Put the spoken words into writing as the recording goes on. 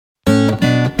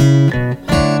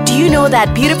know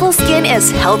that beautiful skin is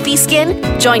healthy skin?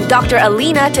 Join Dr.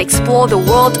 Alina to explore the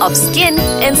world of skin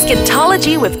in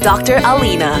SKINtology with Dr.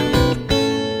 Alina.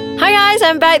 Hi guys,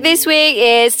 I'm back this week.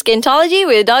 It's SKINtology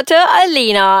with Dr.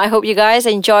 Alina. I hope you guys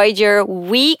enjoyed your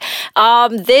week.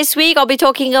 This week I'll be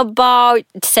talking about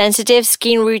sensitive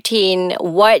skin routine,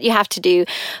 what you have to do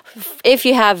if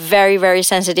you have very, very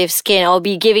sensitive skin. I'll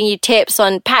be giving you tips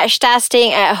on patch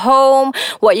testing at home,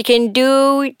 what you can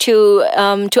do to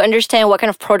understand what kind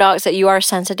of products that you are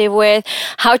sensitive with,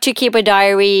 how to keep a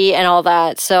diary and all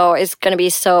that. So it's going to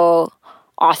be so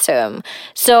awesome.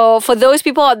 So for those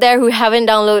people out there who haven't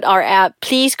downloaded our app,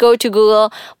 please go to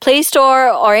Google Play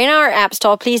Store or in our App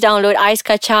Store. Please download Ais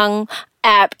Kacang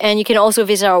app, and you can also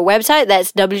visit our website.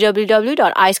 That's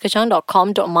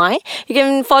www.aiskacang.com.my. You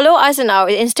can follow us on our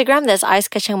Instagram. That's Ais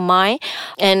Kacang My,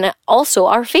 and also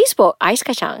our Facebook, Ais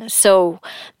Kacang. So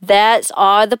that's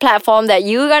the platform that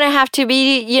you're gonna have to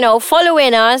be,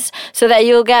 following us so that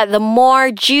you'll get the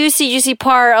more juicy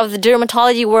part of the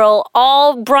dermatology world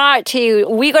all brought to you.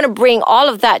 We're gonna bring all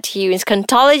of that to you in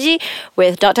SKINtology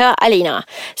with Dr. Alina.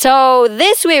 So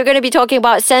this week we're gonna be talking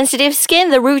about sensitive skin,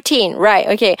 the routine, right?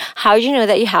 Okay, how do you know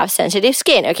that you have sensitive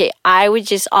skin? Okay, I would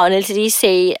just honestly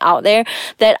say out there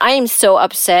that I am so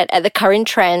upset at the current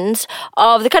trends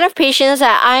of the kind of patients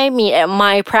that I meet at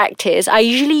my practice. I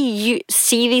usually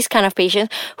see these kind of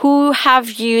patients who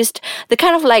have used the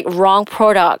kind of like wrong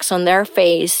products on their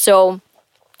face. So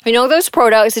those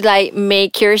products like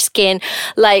make your skin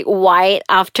like white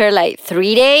after like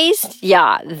 3 days?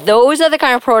 Yeah, those are the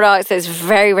kind of products that's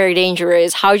very, very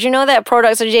dangerous. How do you know that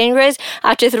products are dangerous?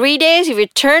 After 3 days, if you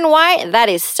turn white, that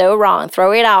is so wrong.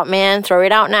 Throw it out, man. Throw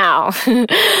it out now.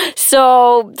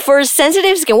 So for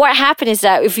sensitive skin, what happens is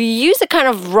that if you use the kind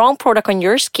of wrong product on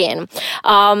your skin,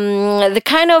 the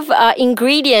kind of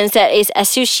ingredients that is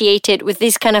associated with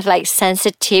these kind of like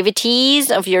sensitivities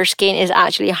of your skin is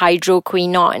actually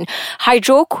hydroquinone.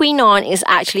 Hydroquinone is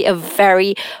actually a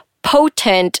very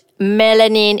potent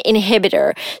melanin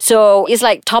inhibitor. So it's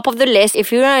like top of the list.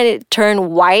 If you want to turn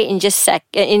white in just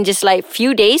like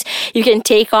few days, you can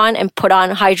take on and put on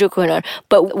hydroquinone.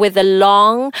 But with the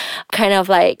long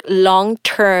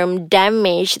term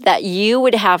damage that you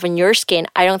would have on your skin,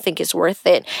 I don't think it's worth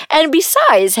it. And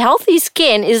besides, healthy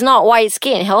skin is not white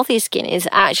skin. Healthy skin is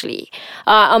actually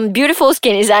beautiful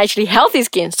skin is actually healthy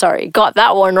skin. Sorry, got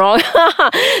that one wrong.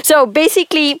 So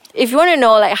basically, if you want to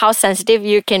know like how sensitive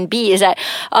you can be, is that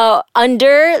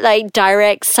under like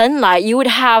direct sunlight, you would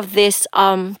have this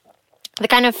the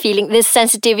kind of feeling, this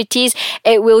sensitivities,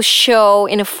 it will show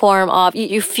in a form of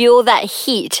you feel that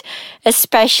heat,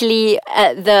 especially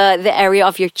at the area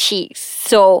of your cheeks.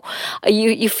 So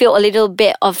you feel a little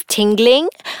bit of tingling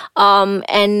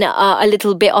and a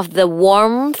little bit of the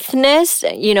warmthness,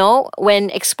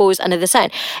 when exposed under the sun.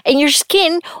 And your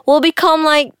skin will become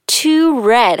like too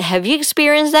red. Have you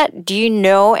experienced that? Do you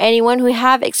know anyone who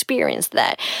have experienced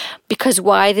that? Because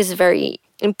why this is very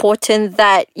important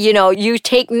that, you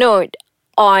take note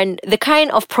on the kind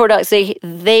of products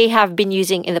they have been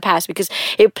using in the past, because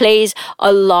it plays a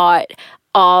lot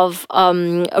of a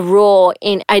role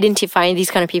in identifying these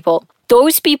kind of people.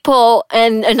 Those people,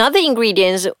 and another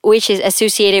ingredient which is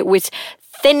associated with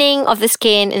thinning of the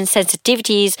skin and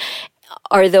sensitivities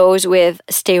are those with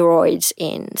steroids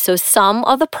in. So some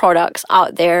of the products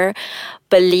out there,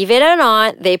 believe it or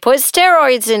not, they put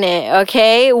steroids in it,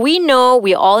 okay? We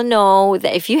all know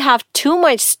that if you have too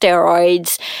much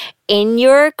steroids in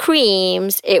your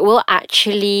creams, it will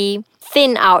actually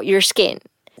thin out your skin.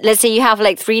 Let's say you have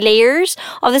like 3 layers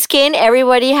of the skin.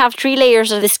 Everybody have 3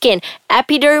 layers of the skin.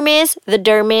 Epidermis, the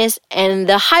dermis, and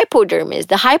the hypodermis.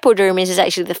 The hypodermis is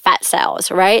actually the fat cells,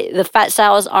 right? The fat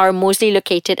cells are mostly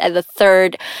located at the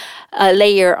 3rd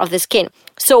layer of the skin.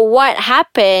 So what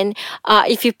happened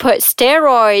if you put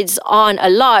steroids on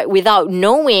a lot without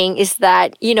knowing is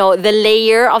that, the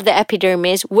layer of the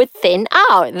epidermis would thin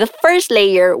out. The first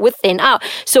layer would thin out.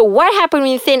 So what happened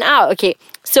when you thin out? Okay,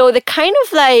 so the kind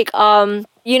of like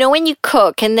when you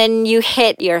cook and then you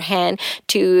hit your hand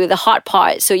to the hot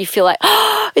pot, so you feel like,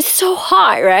 it's so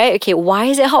hot, right? Okay, why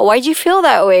is it hot? Why do you feel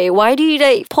that way? Why do you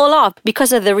like pull off?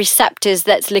 Because of the receptors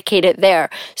that's located there.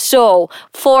 So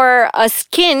for a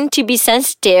skin to be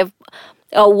sensitive,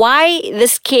 why the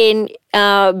skin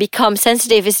becomes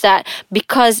sensitive is that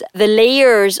because the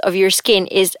layers of your skin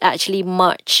is actually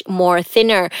much more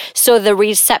thinner. So the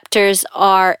receptors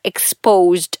are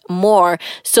exposed more.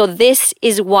 So this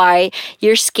is why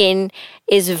your skin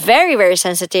is very, very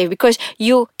sensitive, because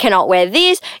you cannot wear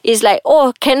this. It's like,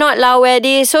 cannot wear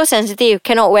this, so sensitive.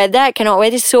 Cannot wear that, cannot wear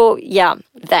this. So yeah,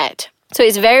 that. So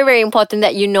it's very, very important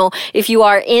that you know if you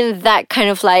are in that kind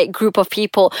of like group of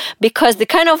people, because the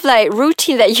kind of like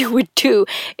routine that you would do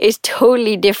is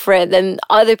totally different than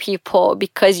other people,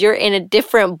 because you're in a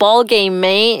different ball game,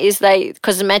 mate. It's like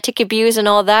cosmetic abuse and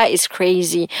all that is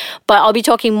crazy. But I'll be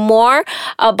talking more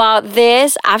about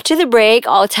this after the break.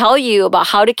 I'll tell you about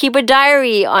how to keep a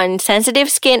diary on sensitive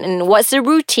skin and what's the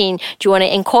routine do you want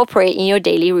to incorporate in your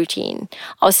daily routine.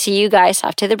 I'll see you guys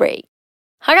after the break.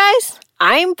 Hi guys,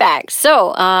 I'm back.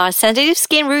 So, sensitive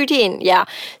skin routine. Yeah.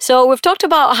 So we've talked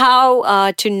about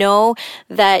how to know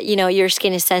that, your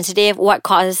skin is sensitive, what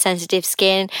causes sensitive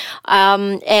skin.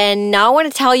 And now I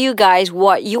want to tell you guys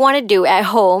what you want to do at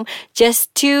home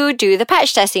just to do the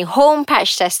patch testing, home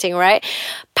patch testing, right?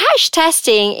 Patch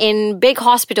testing in big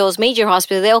hospitals, major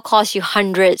hospitals, they'll cost you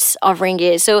hundreds of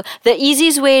ringgit. So the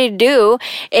easiest way to do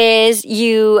is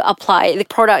you apply the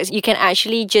products. You can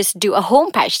actually just do a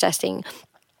home patch testing.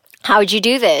 How would you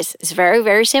do this? It's very,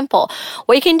 very simple.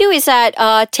 What you can do is that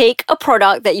take a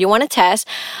product that you want to test,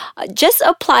 just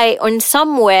apply it on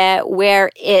somewhere where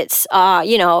it's,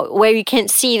 where you can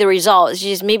see the results.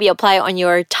 You just maybe apply it on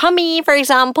your tummy, for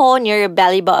example, near your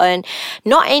belly button.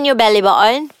 Not in your belly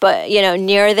button, but,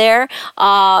 near there.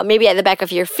 Maybe at the back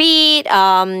of your feet,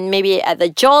 maybe at the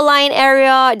jawline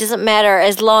area. It doesn't matter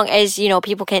as long as,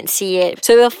 people can see it.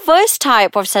 So the first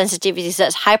type of sensitivity is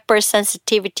that's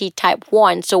hypersensitivity type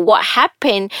 1. So what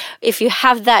happens if you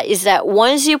have that is that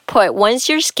once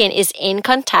your skin is in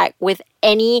contact with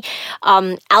any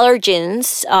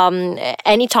allergens,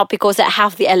 any topicals that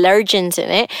have the allergens in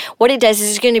it, what it does is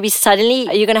it's going to be suddenly,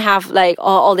 you're going to have like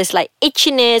all this like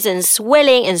itchiness and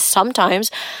swelling and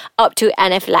sometimes up to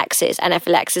anaphylaxis.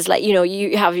 Anaphylaxis, like,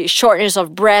 you have your shortness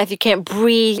of breath, you can't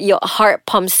breathe, your heart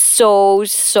pumps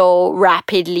so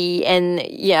rapidly, and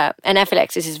yeah,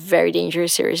 anaphylaxis is very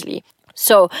dangerous, seriously.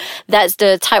 So that's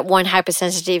the type 1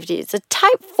 hypersensitivity. It's a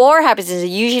type 4 hypersensitivity.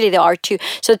 Usually there are two.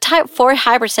 So type 4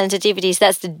 hypersensitivities,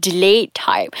 that's the delayed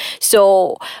type.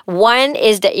 So one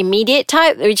is the immediate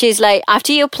type, which is like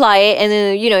after you apply it and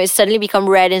then, it suddenly become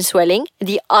red and swelling.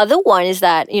 The other one is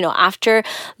that, after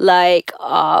like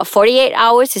 48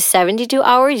 hours to 72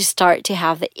 hours, you start to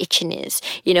have the itchiness,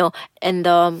 and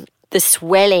the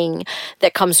swelling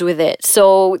that comes with it.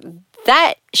 So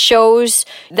that shows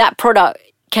that product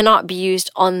cannot be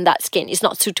used on that skin. It's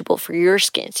not suitable for your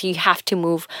skin. So you have to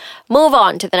move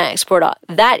on to the next product.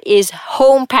 That is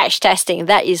home patch testing.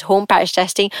 That is home patch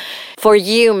testing for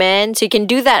you, man. So you can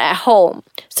do that at home.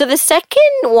 So the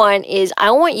second one is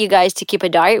I want you guys to keep a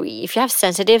diary. If you have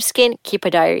sensitive skin, keep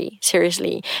a diary.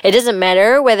 Seriously. It doesn't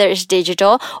matter whether it's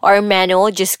digital or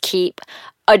manual, just keep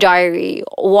a diary.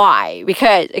 Why?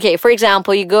 Because, okay, for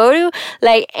example, you go to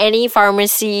like any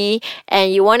pharmacy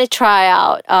and you want to try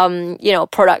out,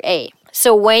 product A.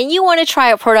 So when you want to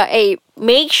try out product A,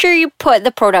 make sure you put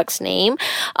the product's name,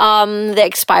 the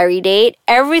expiry date,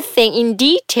 everything in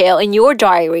detail in your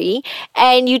diary,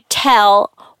 and you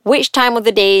tell which time of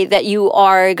the day that you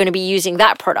are going to be using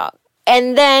that product.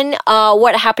 And then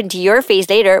what happened to your face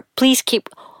later, please keep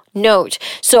note.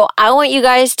 So I want you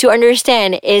guys to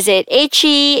understand, is it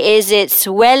itchy? Is it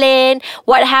swelling?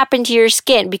 What happened to your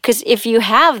skin? Because if you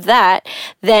have that,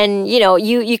 then,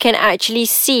 you can actually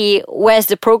see where's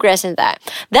the progress in that.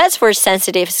 That's for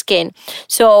sensitive skin.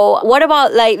 So what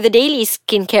about like the daily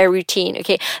skincare routine?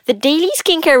 Okay, the daily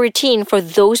skincare routine for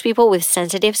those people with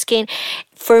sensitive skin,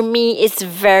 for me, it's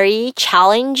very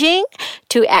challenging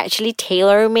to actually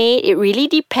tailor-made. It really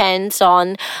depends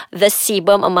on the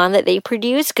sebum amount that they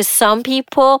produce, because some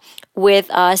people with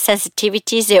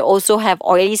sensitivities, they also have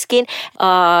oily skin.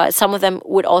 Some of them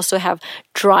would also have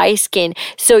dry skin.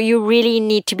 So you really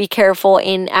need to be careful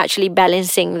in actually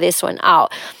balancing this one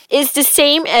out. It's the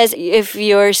same as if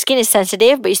your skin is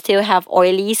sensitive but you still have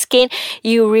oily skin.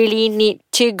 You really need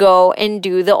to go and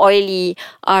do the oily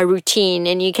routine,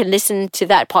 and you can listen to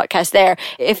that podcast there.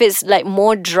 If it's like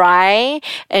more dry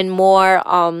and more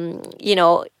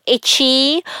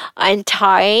itchy and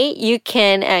tight, you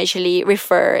can actually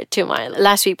refer to my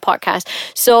last week podcast.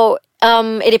 So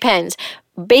it depends.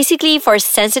 Basically, for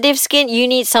sensitive skin, you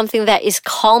need something that is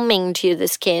calming to the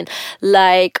skin,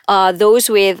 like those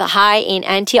with high in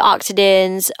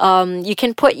antioxidants. You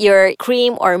can put your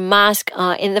cream or mask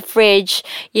in the fridge,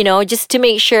 just to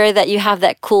make sure that you have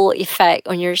that cool effect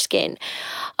on your skin.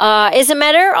 It's a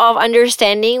matter of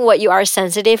understanding what you are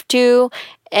sensitive to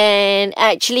and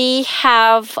actually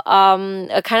have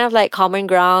a kind of like common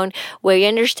ground where you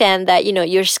understand that,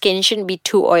 your skin shouldn't be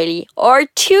too oily or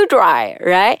too dry,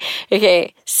 right?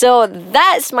 Okay, so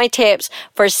that's my tips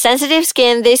for sensitive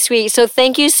skin this week. So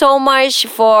thank you so much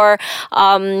for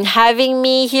having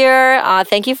me here.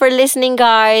 Thank you for listening,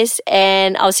 guys,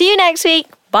 and I'll see you next week.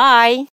 Bye.